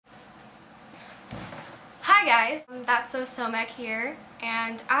Hi guys, That's So Somek here,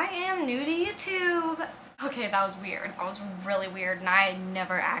 and I am new to YouTube. Okay, that was weird. That was really weird, and I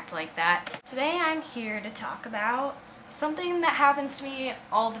never act like that. Today I'm here to talk about something that happens to me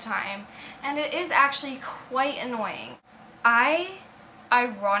all the time, and it is actually quite annoying. I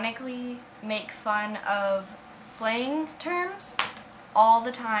ironically make fun of slang terms all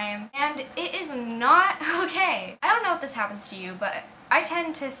the time, and it is not okay. I don't know if this happens to you, but I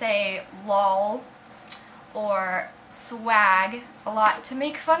tend to say lol or swag a lot to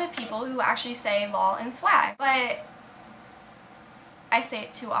make fun of people who actually say lol and swag. But I say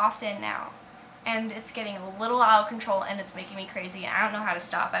it too often now, and it's getting a little out of control and it's making me crazy and I don't know how to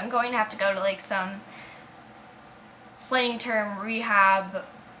stop. I'm going to have to go to like some slang term rehab,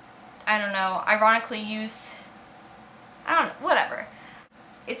 I don't know, ironically use, I don't know, whatever.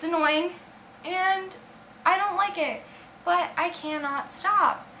 It's annoying and I don't like it, but I cannot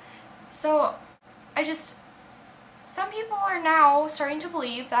stop. So some people are now starting to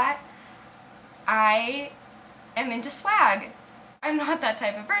believe that I am into swag. I'm not that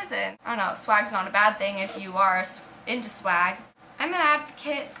type of person. I don't know, swag's not a bad thing if you are into swag. I'm an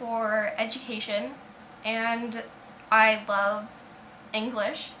advocate for education, and I love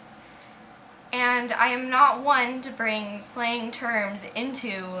English, and I am not one to bring slang terms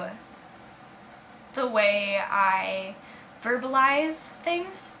into the way I verbalize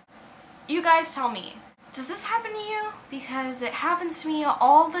things. You guys tell me, does this happen to you? Because it happens to me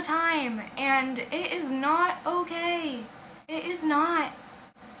all the time, and it is not okay. It is not.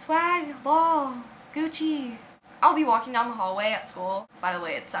 Swag, lol, Gucci. I'll be walking down the hallway at school. By the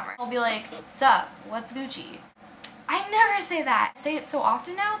way, it's summer. I'll be like, sup, what's Gucci? I never say that. I say it so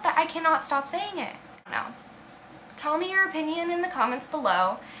often now that I cannot stop saying it. No. Tell me your opinion in the comments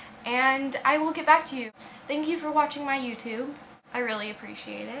below, and I will get back to you. Thank you for watching my YouTube. I really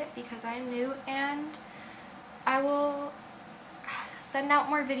appreciate it because I'm new, and I will send out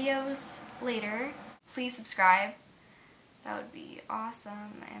more videos later. Please subscribe. That would be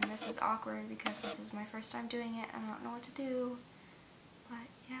awesome. And this is awkward because this is my first time doing it and I don't know what to do. But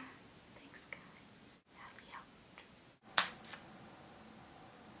yeah, thanks guys.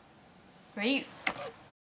 Peace.